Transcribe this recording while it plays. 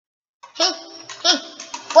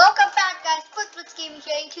Welcome back, guys. Quick Gaming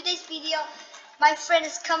here. In today's video, my friend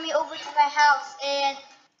is coming over to my house and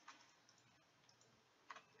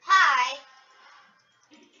hi.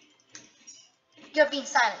 You're being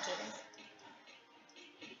silent, Jaden.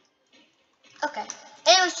 Okay.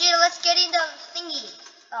 Anyways, Jaden, let's get in the thingy.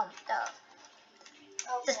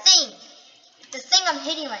 The thing. The thing I'm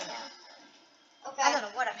hitting right now. Okay. I don't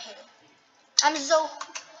know what I'm hitting. I'm so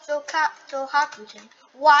Hakutin.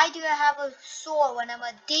 Why do I have a sword when I'm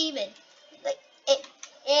a demon? Like it.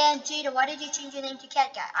 And Jaden, why did you change your name to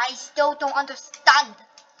Cat Guy? I still don't understand.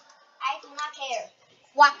 I do not care.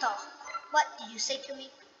 What did you say to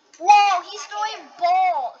me? Whoa, he's throwing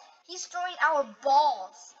balls. He's throwing our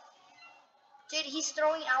balls. Jaden, he's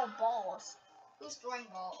throwing our balls. Who's throwing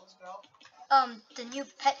balls, bro? The new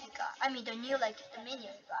pet you got. I mean, the new, the minion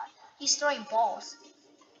you got. He's throwing balls.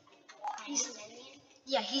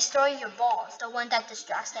 Yeah, he's throwing your balls. The one that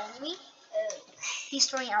distracts the enemy. He's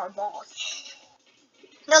throwing our balls.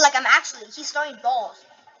 No, he's throwing balls.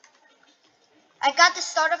 I got the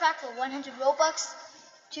starter pack for 100 Robux.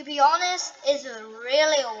 To be honest, is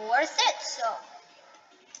really worth it. So,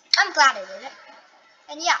 I'm glad I did it.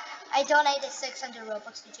 And yeah, I donated 600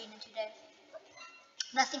 Robux to Jaden today.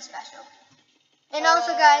 Nothing special. And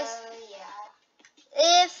also, guys,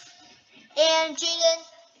 Jaden,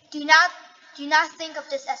 do not think of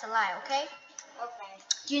this as a lie, okay? Okay.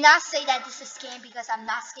 Do not say that this is scam because I'm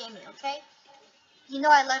not scamming, okay? You know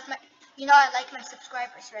I like my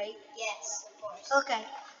subscribers, right? Yes, of course. Okay.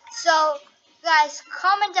 So, guys,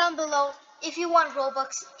 comment down below if you want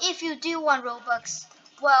Robux. If you do want Robux,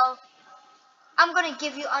 well, I'm gonna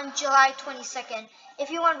give you on July 22nd. If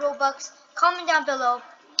you want Robux, comment down below,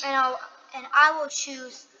 and I will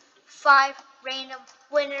choose 5 random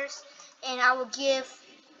winners, and I will give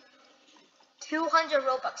 200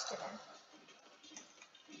 Robux to them.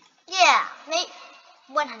 Yeah, maybe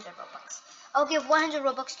 100 Robux. I'll give 100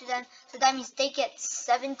 Robux to them, so that means they get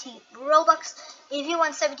 70 Robux. If you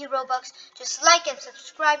want 70 Robux, just like and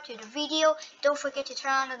subscribe to the video. Don't forget to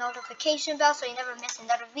turn on the notification bell so you never miss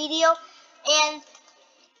another video. And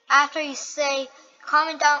after you say,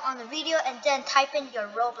 comment down on the video and then type in your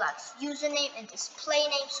Roblox username and display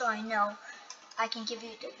name so I know I can give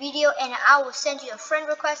you the video, and I will send you a friend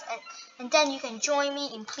request, and then you can join me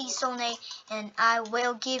in Please Donate, and I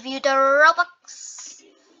will give you the Robux.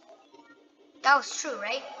 That was true,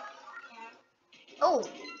 right? Yeah. Oh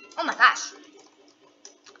my gosh.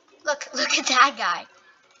 Look at that guy.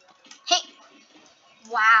 Hey.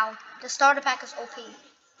 Wow, the starter pack is OP.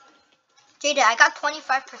 Jaden, I got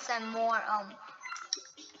 25% more,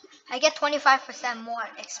 I get 25% more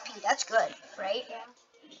XP. That's good, right? Yeah.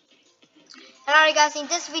 And alright, guys, in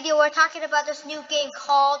this video, we're talking about this new game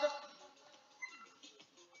called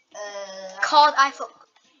I forgot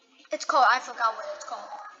what it's called.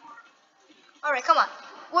 Alright, come on.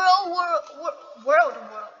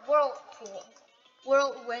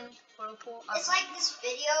 Whirlpool. It's like this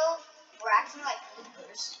video, we're acting like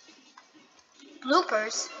bloopers.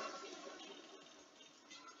 Bloopers?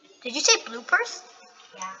 Did you say bloopers?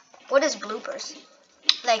 Yeah. What is bloopers?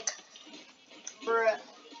 Like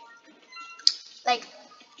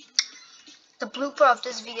the blooper of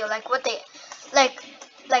this video, like what they, like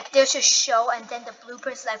there's a show and then the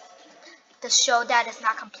bloopers, like the show that is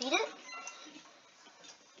not completed,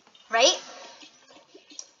 right?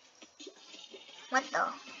 What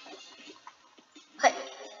the? Hey,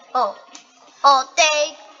 oh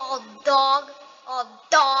day, dog,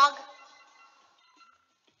 dog.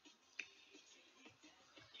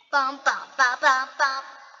 Bum bum bum bum bum.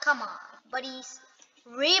 Come on, buddies.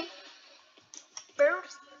 Rebirth.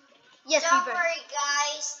 Yes, Don't rebirth. worry,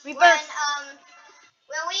 guys. Rebirth.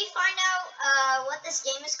 When we find out what this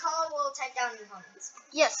game is called, we'll type down in the comments.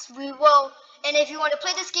 Yes, we will. And if you want to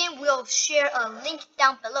play this game, we'll share a link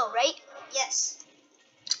down below, right? Yes.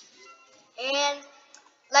 And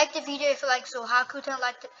like the video if you like Hakuta,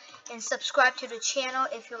 and subscribe to the channel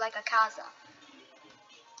if you like Akaza.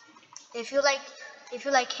 If you like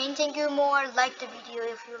Hentengu more, like the video.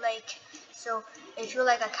 If you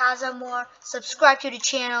like Akaza more, subscribe to the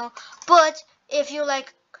channel. But if you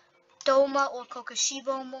like Doma or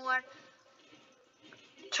Kokoshibo more,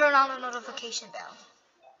 turn on the notification bell.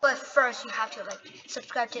 But first, you have to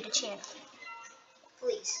subscribe to the channel.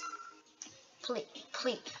 Please.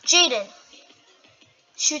 Jaden,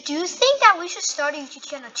 should you think that we should start a YouTube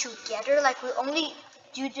channel together? Like we only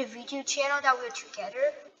do the video channel that we're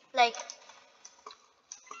together, like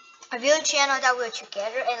a video channel that we're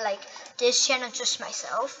together, and this channel just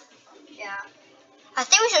myself. Yeah. I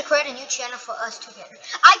think we should create a new channel for us together.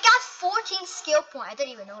 I got 14 skill points. I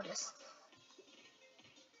didn't even notice.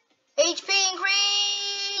 HP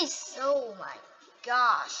increase. Oh my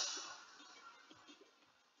gosh.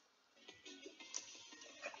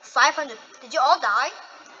 500. Did you all die?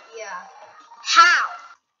 Yeah. How?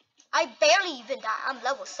 I barely even died. I'm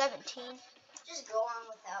level 17. Just go on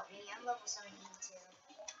without me. I'm level 17 too.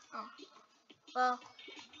 Oh. Well.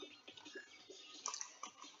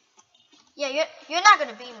 Yeah, you're not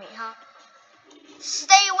gonna beat me, huh?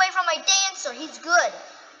 Stay away from my dancer. He's good.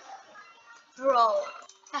 Bro.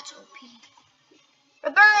 That's OP.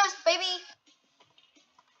 Reverse, baby.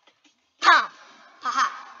 Pam. Haha.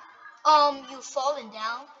 You fallen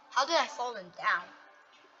down? How did I fallen down?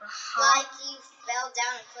 Like you fell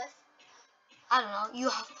down a cliff? I don't know.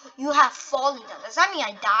 You have fallen down. Does that mean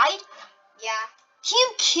I died? Yeah.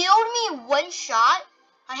 You killed me in one shot?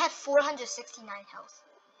 I had 469 health.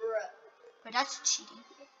 Bruh. But that's cheating.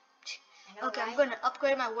 I know, Okay, right? I'm gonna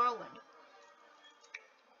upgrade my whirlwind.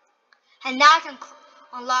 And now I can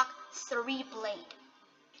unlock 3 blade.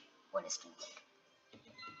 What is 3 blade?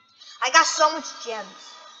 I got so much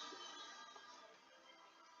gems.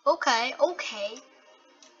 Okay.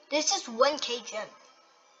 This is 1k gem.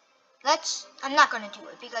 I'm not gonna do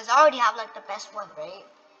it because I already have like the best one, right?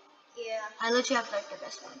 Yeah. I literally have like the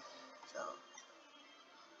best one. So,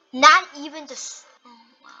 not even the. Oh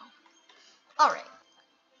wow. All right.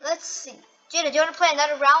 Let's see. Jaden, do you want to play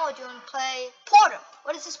another round or do you want to play Portal?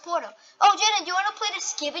 What is this Portal? Oh, Jaden, do you want to play the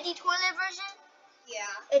Skibbity Toilet version? Yeah.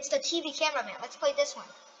 It's the TV cameraman. Let's play this one.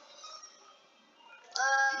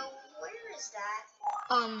 Where is that?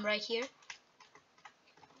 Right here.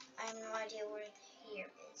 I have no idea where here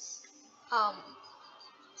is. Oh.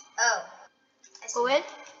 I see Go ahead.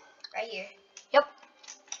 Right here. Yep.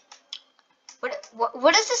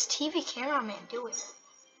 What is this TV cameraman doing?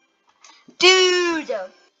 Dude!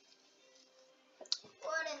 What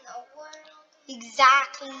in the world?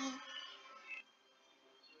 Exactly.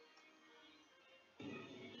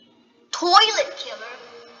 Toilet killer.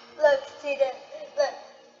 Look, see that? Look.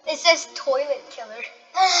 It says toilet killer.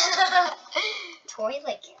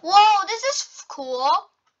 Toilet killer. Whoa, this is cool.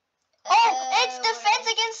 Oh, it's defense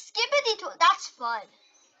against Skibbity Toilet. That's fun.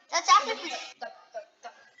 That's actually.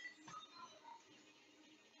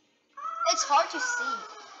 It's hard to see.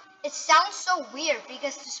 It sounds so weird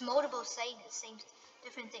because there's multiple saying the same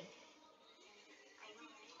different thing.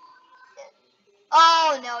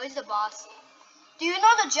 Oh no, it's the boss. Do you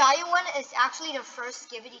know the giant one is actually the first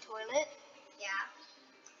Skibbity Toilet? Yeah.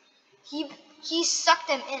 He sucked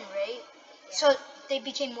them in, right? Yeah. So they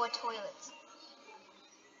became more toilets.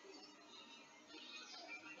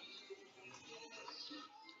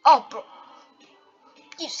 Oh, bro.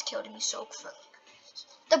 You just killed me so quick.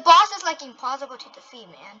 The boss is like impossible to defeat,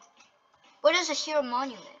 man. What is a hero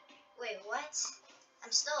monument? Wait, what?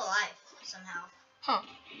 I'm still alive somehow. Huh.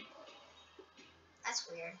 That's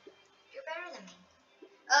weird. You're better than me.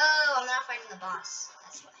 Oh, I'm not fighting the boss.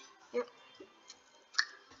 That's why. Yep.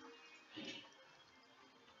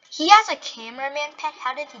 He has a cameraman pet.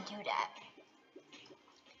 How did he do that?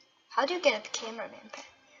 How do you get a cameraman pet?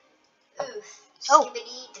 Oof. Oh.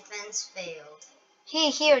 Skibbity defense failed.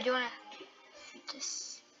 Here, do you wanna shoot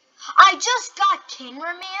this? I just got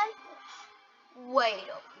cameraman? Wait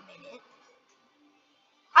a minute.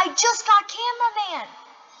 I just got cameraman!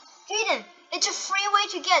 Jaden, it's a free way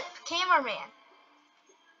to get cameraman.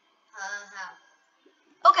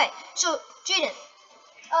 How? Okay, so Jaden,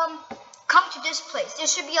 come to this place. There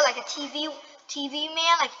should be like a TV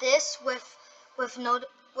man like this with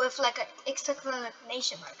like an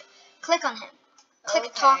exclamation mark. Click on him. Click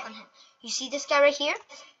Okay. talk on him. You see this guy right here?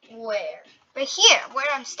 Where? Right here, where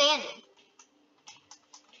I'm standing.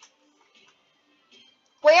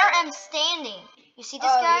 Where I'm standing. You see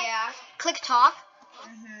this guy? Yeah. Click talk.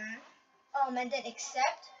 Mm-hmm. And then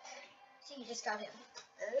accept. See, you just got him.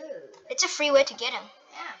 Ooh. It's a free way to get him.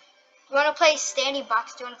 Yeah. You want to play standing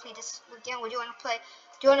box? Do you want to play this again? What do you want to play?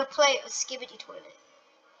 Do you want to play a Skibbity Toilet?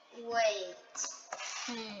 Wait.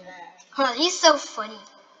 Huh, he's so funny.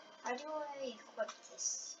 How do I equip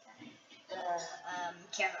this guy? The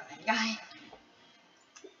cameraman guy.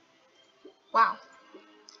 Wow.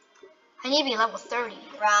 I need to be level 30.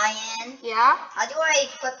 Ryan. Yeah? How do I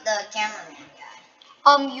equip the cameraman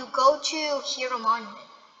guy? You go to Hero Monument.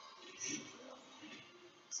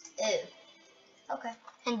 Ew. Okay.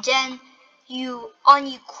 And then you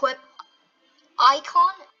unequip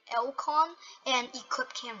icon, Lcon, and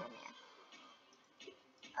equip cameraman.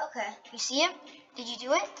 Okay. You see him? Did you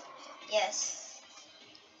do it? Yes.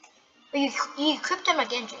 Or you equipped him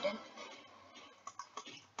again, Jaden.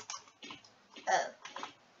 Oh.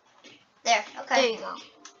 There. Okay. There you go.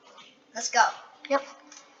 Let's go. Yep.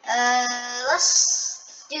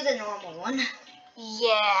 Let's do the normal one.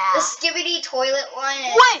 Yeah. The Skibidi toilet one.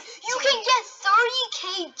 Wait, you can get 30k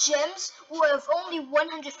gems with only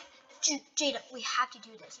 100. Jaden, we have to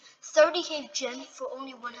do this. 30k gems for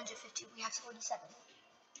only 150. We have 47.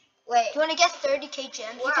 Wait. Do you want to get 30k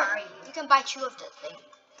gems? Where are you? You can buy 2 of the thing.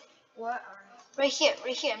 Where are you? Right here,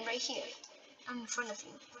 right here, and right here. I'm in front of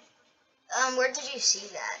you. Where did you see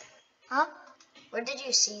that? Huh? Where did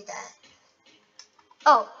you see that?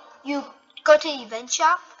 Oh, you go to the event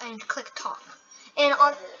shop and click talk. And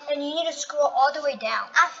you need to scroll all the way down.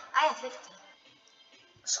 I have 50.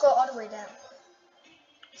 Scroll all the way down.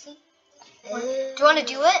 See? Do you want to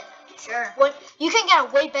do it? Sure. What? You can get a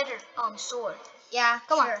way better sword. Yeah,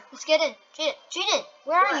 Come sure. on, let's get in. Jaden,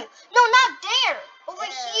 where are you? No, not there. Over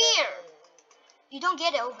here. You don't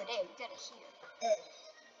get it over there. You get it here.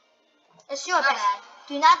 Let's do our best. Bad.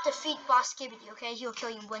 Do not defeat Boss Skibidi, okay? He'll kill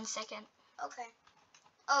you in 1 second. Okay.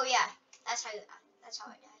 Oh yeah, that's how I died.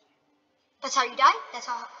 That's how you die? That's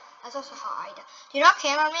also how I die. They're not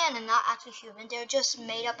cameraman and not actually human. They're just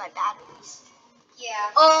made up by batteries.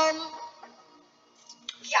 Yeah.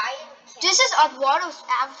 Giant. This is Eduardo's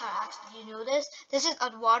avatar, actually. You know this? This is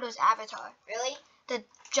Eduardo's avatar. Really? The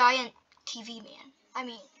giant TV man. I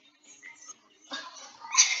mean.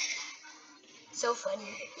 So funny.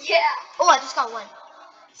 Yeah. Oh, I just got 1.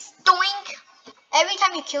 Doink! Every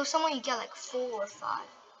time you kill someone, you get like 4 or 5.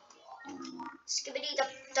 Skibidi dup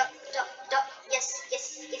dup dup dup. Yes.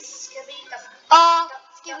 Skibidi dup.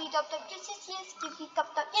 Skibidi dup dup. Yes. Skibidi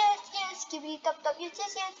dup dup. Yes. Skibidi dup dup. Yes.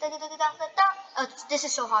 Da da da da da da. Oh, this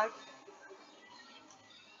is so hard.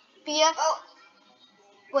 Pia. Oh.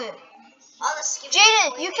 Wait. All the Skibidi.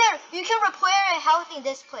 Jaden, you can repair a house in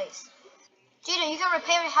this place. Jaden, you can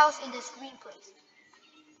repair a house in this green place.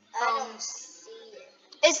 I don't see it.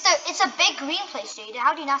 It's a big green place, Jaden.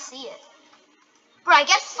 How do you not see it? Bro, I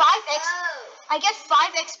get 5x. I get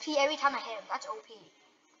 5 XP every time I hit him. That's OP.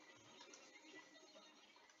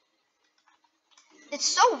 It's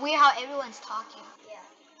so weird how everyone's talking. Yeah.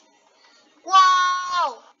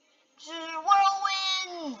 Wow!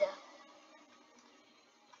 Whirlwind!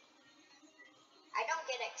 I don't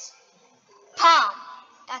get XP. Palm.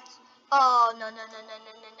 That's. Oh no.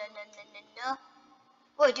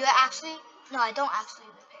 Wait, do I actually? No, I don't actually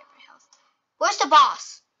repair my health. Where's the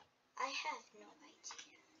boss? I have no idea.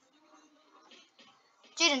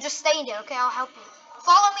 Jaden, just stay in there, okay? I'll help you.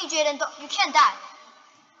 Follow me, Jaden. You can't die.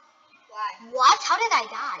 Why? What? How did I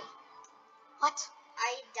die? What?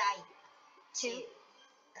 I died. 2. To,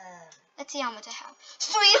 Let's see how much I have.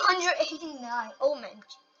 389. Oh man.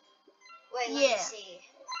 Wait, let Yeah. me see.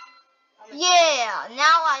 Yeah.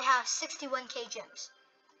 Now I have 61k gems.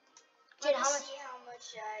 Let Jaden, me how much? see how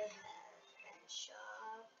much I have in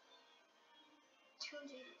shop. 2.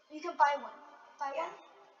 You can buy 1. Buy Yeah. 1.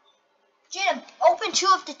 Jaden, open 2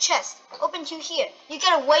 of the chests. Open 2 here. You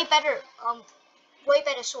get a way better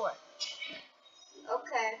sword.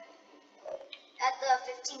 Okay. At the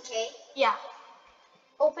 15k? Yeah.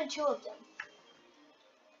 Open 2 of them.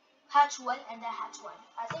 Hatch 1 and then hatch 1.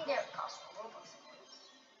 I think they're cost for Robux.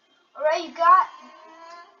 Alright, you got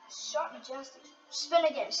Sharp Majestic. Spin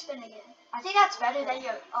again. I think that's better than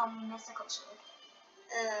your mythical sword.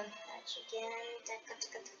 Hatch again.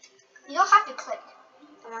 You don't have to click.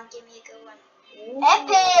 Come on, give me a good one.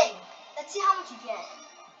 Epic! Let's see how much you get.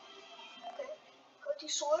 Okay. Go to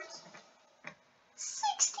swords.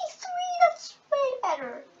 63, that's way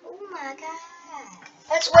better. Oh my god.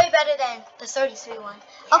 That's way better than the 33 one.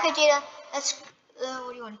 Yeah. Okay, Jada, let's,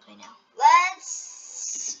 what do you want to play now?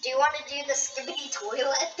 Do you want to do the Skibidi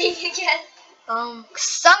toilet thing again?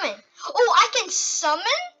 Summon. Oh, I can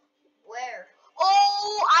summon? Where?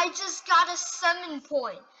 Oh, I just got a summon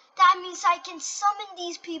point. That means I can summon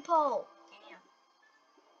these people. Damn.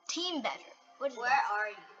 Team better. What is Where that? are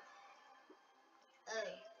you?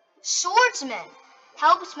 Oh. Swordsman.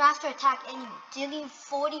 Helps master attack enemy, dealing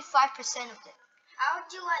 45% of it. How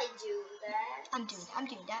do I do that? I'm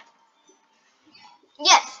doing that.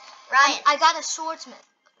 Yes. Ryan. I got a swordsman.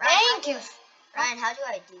 Thank you. Ryan, how do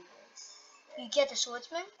I do this? You get the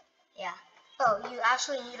swordsman? Yeah. Oh, you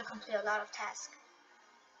actually need to complete a lot of tasks.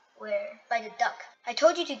 Where? By the duck. I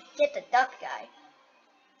told you to get the duck guy.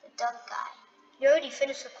 The duck guy. You already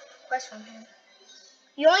finished the quest from him.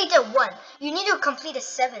 You only did 1. You need to complete a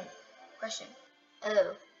 7 question.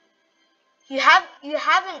 Oh. You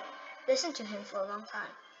haven't listened to him for a long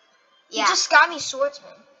time. Yeah. You just got me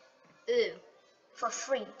swordsman. Ooh. For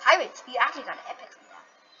free. Pirates, you actually got an epic from that.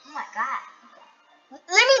 Oh my god.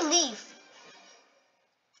 Okay. Let me leave.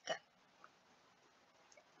 Okay.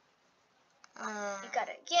 You got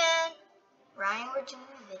it again. Ryan, we're doing a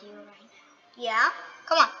video right now. Yeah?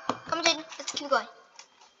 Come on, Jaden. Let's keep going.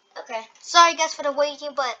 Okay. Okay. Sorry guys for the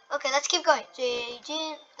waiting, but okay, let's keep going.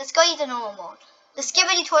 Jaden, let's go the normal mode. The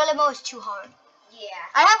skibbity toilet mode is too hard. Yeah.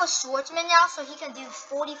 I have a swordsman now, so he can do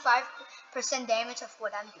 45% damage of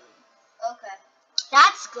what I'm doing. Okay.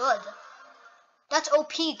 That's good. That's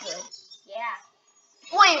OP good. Yeah.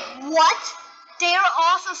 Wait, what? They are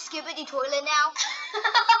also skibbity toilet now?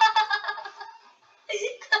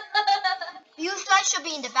 You guys should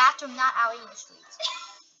be in the bathroom, not out in the streets.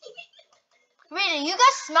 Really, you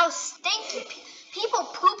guys smell stinky. People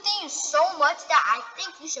pooped in you so much that I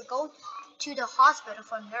think you should go to the hospital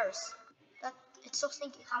for a nurse. It's so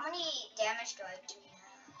stinky. How many damage do I do?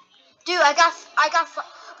 Dude, I got.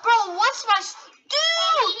 Bro, what's my?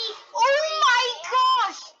 Dude! Oh my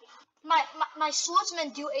gosh! My swordsman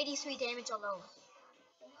do 83 damage alone.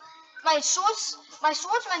 My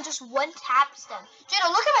swordsman just one taps them. Jada,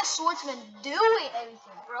 look at my swordsman doing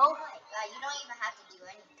everything, bro. Oh my god, you don't even have to do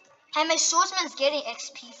anything. And my swordsman's getting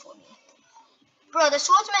XP for me. Bro, the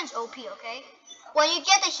swordsman's OP, okay? When you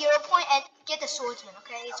get the hero point and get the swordsman,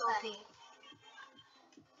 okay? It's Okay. OP.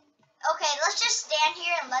 Okay, let's just stand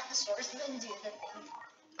here and let the swordsman do the thing.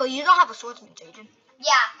 But you don't have a swordsman, Jaden.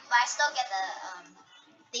 Yeah, but I still get the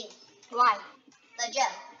thing. Why? The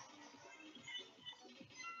gem.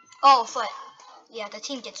 Oh, foot. Yeah, the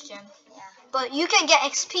team gets gem. Yeah. But you can get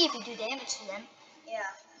XP if you do damage to them. Yeah.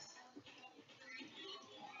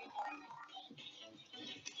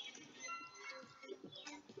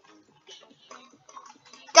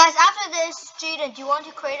 Guys, after this, Jaden, do you want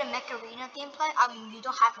to create a Mech Arena gameplay? I mean, you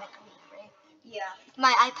don't have Mech Arena, right? Yeah.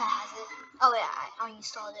 My iPad has it. Oh yeah, I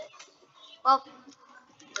installed it. Well,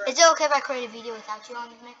 is it okay if I create a video without you on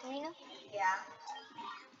Mech Arena? Yeah.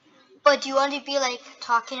 But do you want to be like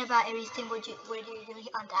talking about everything what you're doing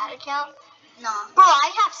on that account? No. Bro,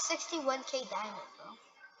 I have 61k diamond, bro.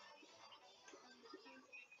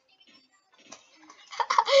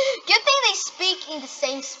 Good thing they speak in the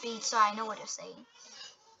same speed, so I know what they're saying.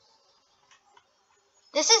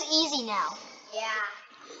 This is easy now. Yeah.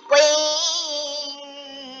 Wait.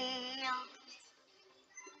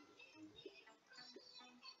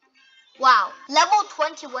 Wow, level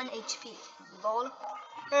 21 HP. Lol.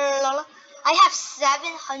 Lol. I have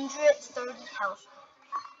 730 health.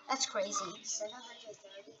 That's crazy.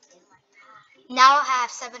 730 in my pack. Now I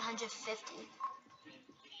have 750.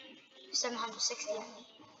 760.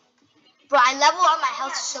 Bro, I level up my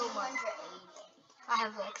health so much. I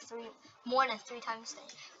have like more than 3 times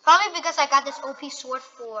that. Probably because I got this OP sword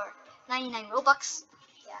for 99 Robux.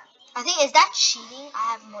 Yeah. I think, is that cheating?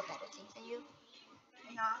 I have more better things than you.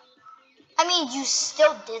 No. I mean, you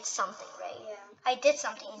still did something, right? Yeah. I did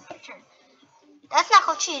something in return. That's not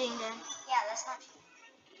called cheating then. Yeah, that's not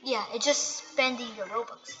cheating. Yeah, it's just spending your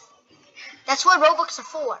Robux. That's what Robux are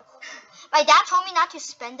for. My dad told me not to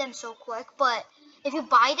spend them so quick, but if you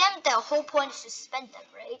buy them, the whole point is to spend them,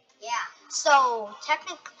 right? Yeah. So,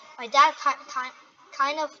 technically, my dad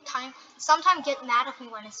sometimes get mad at me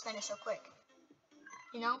when I spend it so quick.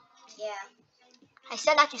 You know? Yeah. I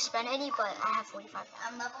said not to spend any, but I have 45 now.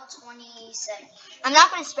 I'm level 27. I'm not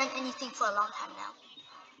going to spend anything for a long time now.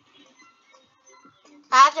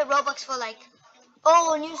 I have the Robux for like,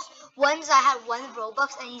 once I had 1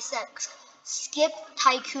 Robux and he said, skip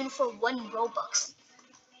Tycoon for 1 Robux.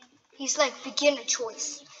 He's like, beginner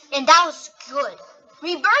choice. And that was good.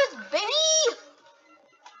 Rebirth, baby!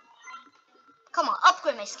 Come on,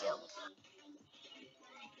 upgrade my skill.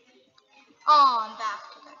 Oh, I'm back.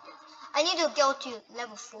 I need to go to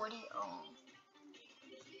level 40. Oh.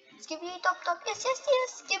 Skibbity top top. Yes, yes,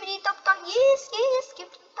 yes. Skibbity top top. Yes, yes.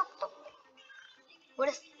 Skibbity top top. What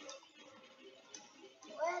is...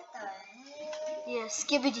 What the heck? Yeah,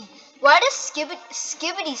 Skibbity. Why does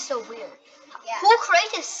Skibbity so weird? Yeah. Who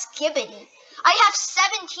created Skibbity? I have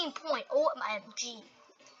 17 point. OMG.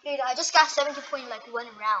 Dude, I just got 17 point like 1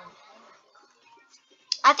 round.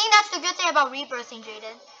 I think that's the good thing about rebirthing,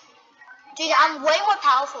 Jaden. Jaden, I'm way more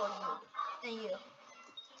powerful than you.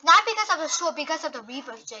 Not because of the sword, because of the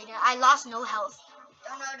rebirth, Jaden. I lost no health.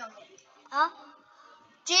 Don't get it. Huh?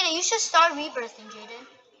 Jaden, you should start rebirthing, Jaden.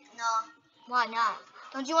 No. Why not?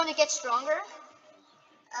 Don't you want to get stronger?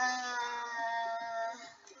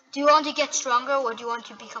 Do you want to get stronger or do you want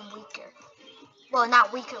to become weaker? Well,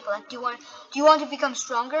 not weaker, but like, do you want to become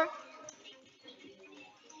stronger?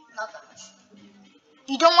 Not that much.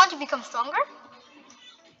 You don't want to become stronger?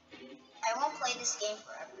 I won't play this game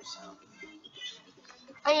forever, so.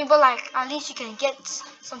 I mean, but like, at least you can get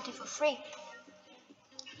something for free.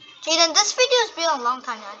 Jaden, this video has been a long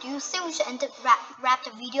time now. Do you think we should wrap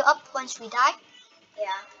the video up once we die?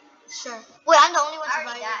 Yeah. Sure. Wait, I'm the only one I surviving.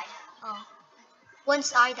 already died. Oh.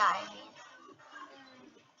 Once I die, I mean.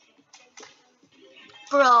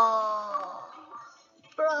 Bro.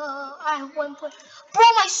 Bro, I have 1 point. Bro,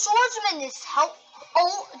 my swordsman is help.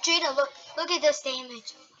 Oh, Jaden, look at this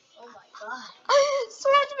damage. Oh my god.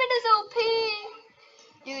 Swordsman is OP.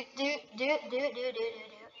 Dude.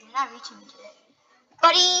 You're not reaching me today.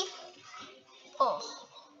 Buddy. Oh,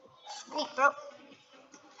 sweet, bro.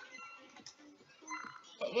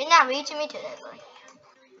 Yeah, you're not reaching me today, buddy.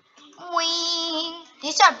 Wing.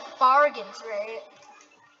 These are bargains, right?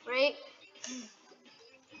 Right?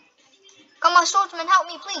 Come on, swordsman, help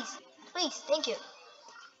me, please. Please, thank you.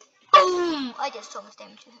 Boom! I did so much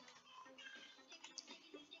damage to him.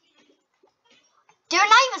 They're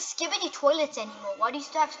not even skibbity toilets anymore. Why do you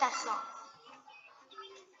still have that song?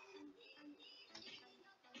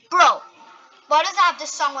 Bro, why does it have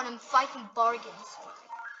this song when I'm fighting bargains?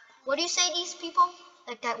 What do you say these people?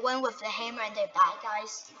 Like that one with the hammer and they're bad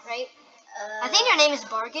guys, right? I think their name is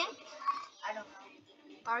Bargain. I don't know.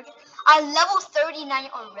 Bargain? I'm level 39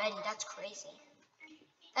 already. That's crazy.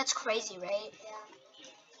 That's crazy, right?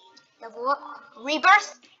 Yeah. Level up.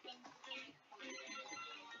 Rebirth?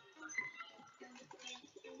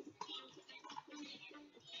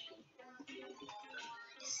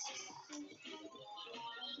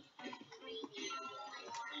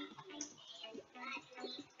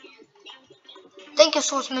 Thank you,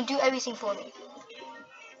 swordsman. Do everything for me.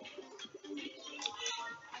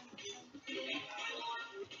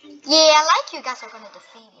 Yeah, I like you guys are gonna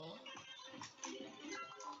defeat me.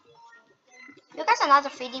 You guys are not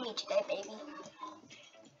defeating me today, baby.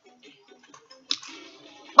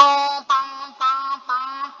 Bom, bom, bom,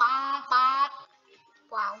 bom, bom, bom.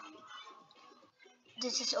 Wow.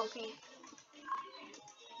 This is OP.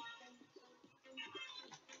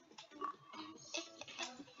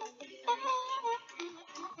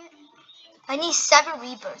 I need 7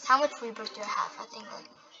 rebirths. How much rebirth do I have? I think like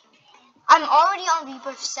I'm already on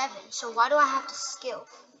rebirth 7, so why do I have to skill?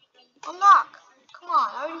 Unlock. Come on,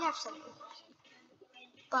 I already have 7 rebirths.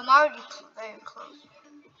 But I'm already very close.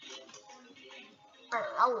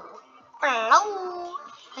 Hello.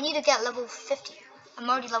 I need to get level 50. I'm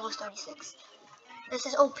already level 36. This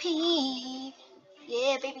is OP.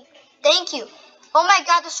 Yeah, baby. Thank you. Oh my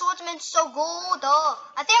god, the swordsman's so good.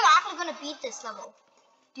 I think I'm actually gonna beat this level.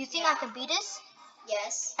 Do you think I can beat this?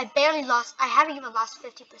 Yes. I barely lost. I haven't even lost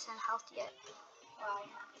 50% health yet. Wow.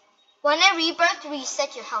 When I rebirth,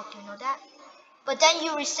 reset your health. You know that? But then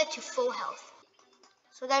you reset to full health.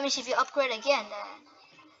 So that means if you upgrade again,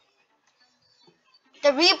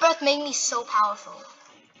 then the rebirth made me so powerful.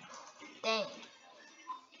 Dang.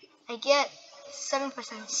 I get 7%,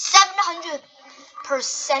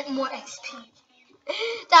 700% more XP.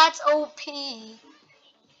 That's OP.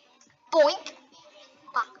 Boink.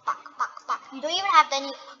 Back. You don't even have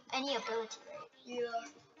any ability, right? Yeah.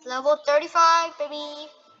 Level 35, baby.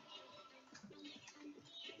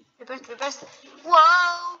 Reverse.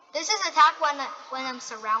 Whoa! This is attack when I'm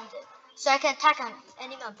surrounded. So I can attack an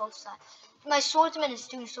enemy on both sides. My swordsman is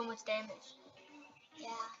doing so much damage.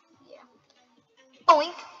 Yeah.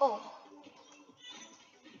 Boink! Oh.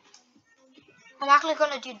 I'm actually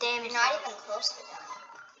gonna do damage. You're not even close to that.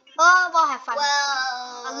 Oh, well, I have 5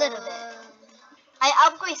 Well, a little bit. I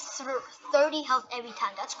upgrade through 30 health every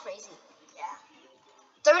time. That's crazy. Yeah.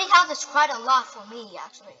 30 health is quite a lot for me,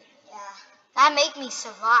 actually. Yeah. That make me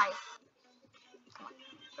survive. Come on.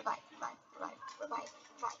 Revive.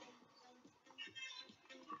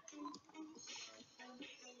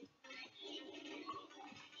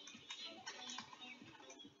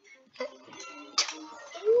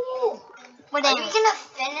 Ooh. What Are damage? we gonna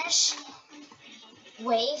finish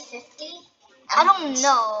wave 50? I don't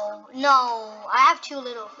know. No, I have too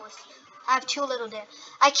little. I have too little there.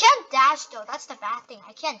 I can't dash though. That's the bad thing.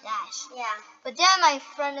 I can't dash. Yeah. But then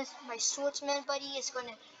my swordsman buddy is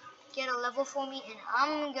gonna get a level for me, and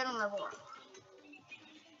I'm gonna level up.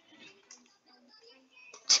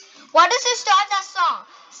 Why does it start that song?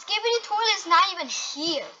 Skibbity Toilet is not even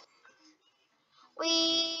here.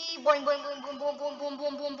 Wee boing boing boing boom boom boom boom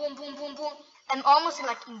boom boom boom boom boom boom. I'm almost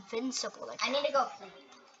like invincible. Like I need to go play.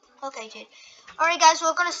 okay, Jade. Alright guys,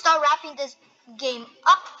 we're gonna start wrapping this game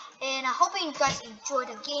up, and I hope you guys enjoyed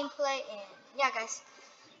the gameplay, and yeah guys.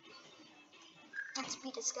 Let's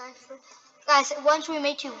beat this guy first. Guys, once we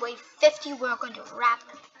make to wave 50, we're going to wrap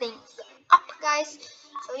things up, guys.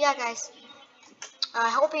 So yeah guys, I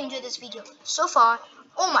hope you enjoyed this video. So far,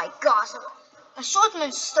 oh my gosh, my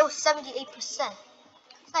swordsman's still 78%. It's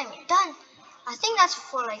not even done. I think that's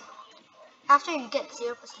for like, after you get 0%,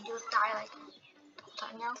 you'll die like the whole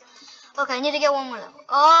time now. Okay, I need to get one more level.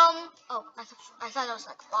 Oh, I thought that was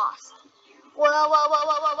like boss. Whoa.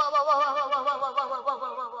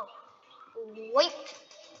 Wait.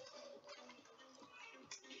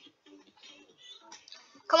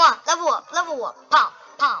 Come on, level up, level up. Pom,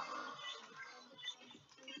 pom.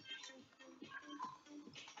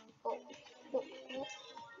 Oh, oh, oh.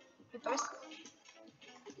 Reverse.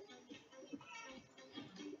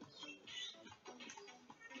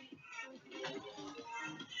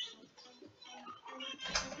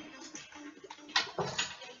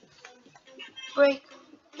 Break.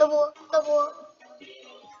 Level up, level up.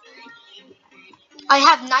 I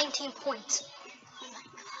have 19 points.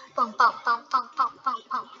 Bum, bum, bum, bum, bum, bum,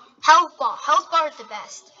 bum. Health bar. Health bar is the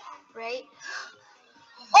best, right?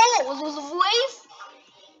 Oh, it was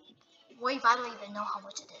wave. I don't even know how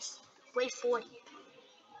much it is. Wave 40.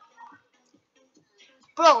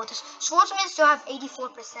 Bro, the swordsman still have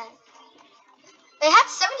 84%. They had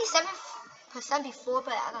 77% before,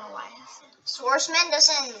 but I don't know why. Swordsman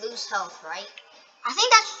doesn't lose health, right? I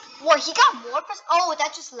think that's what he got more percent. Oh,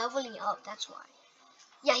 that's just leveling up. That's why.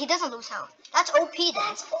 Yeah, he doesn't lose health. That's OP then.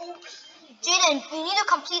 That's OP. Jaden, you need to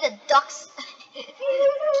complete a ducks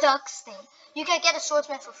thing. You can get a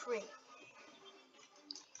swordsman for free.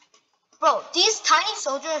 Bro, these tiny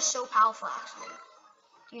soldiers are so powerful actually.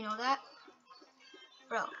 Do you know that?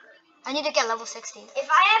 Bro, I need to get level 60. If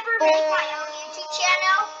I ever make my own YouTube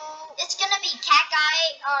channel, it's gonna be Cat Guy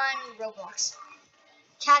on Roblox.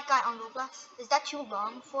 Cat Guy on Roblox? Is that too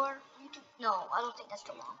long for YouTube? No, I don't think that's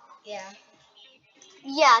too long. Yeah.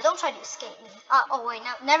 Yeah, don't try to escape me. Oh wait,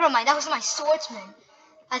 no, never mind. That was my swordsman.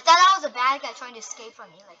 I thought I was a bad guy trying to escape from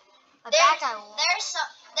me. Like bad guy. There's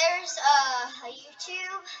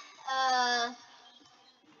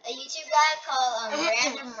a YouTube guy called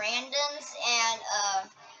Random Randoms, and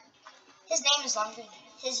his name is longer.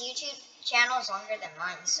 His YouTube channel is longer than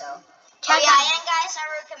mine. So. And guys, I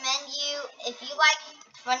recommend you, if you like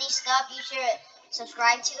funny stuff, you should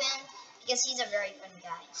subscribe to him because he's a very funny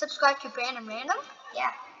guy. Subscribe to Brandon Random?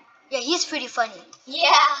 Yeah. Yeah, he's pretty funny.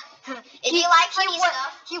 Yeah. If you like funny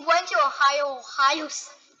stuff. He went to Ohio.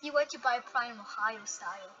 He went to buy Prime Ohio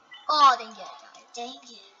style. Oh, dang it, guys. Dang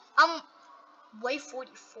it. I'm wave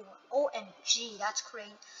 44. OMG, that's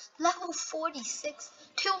crazy. Level 46.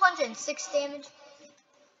 206 damage.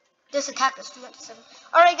 This attack is 207.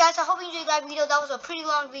 Alright guys, I hope you enjoyed that video. That was a pretty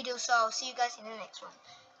long video, so I'll see you guys in the next one.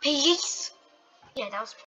 Peace. Yeah, that was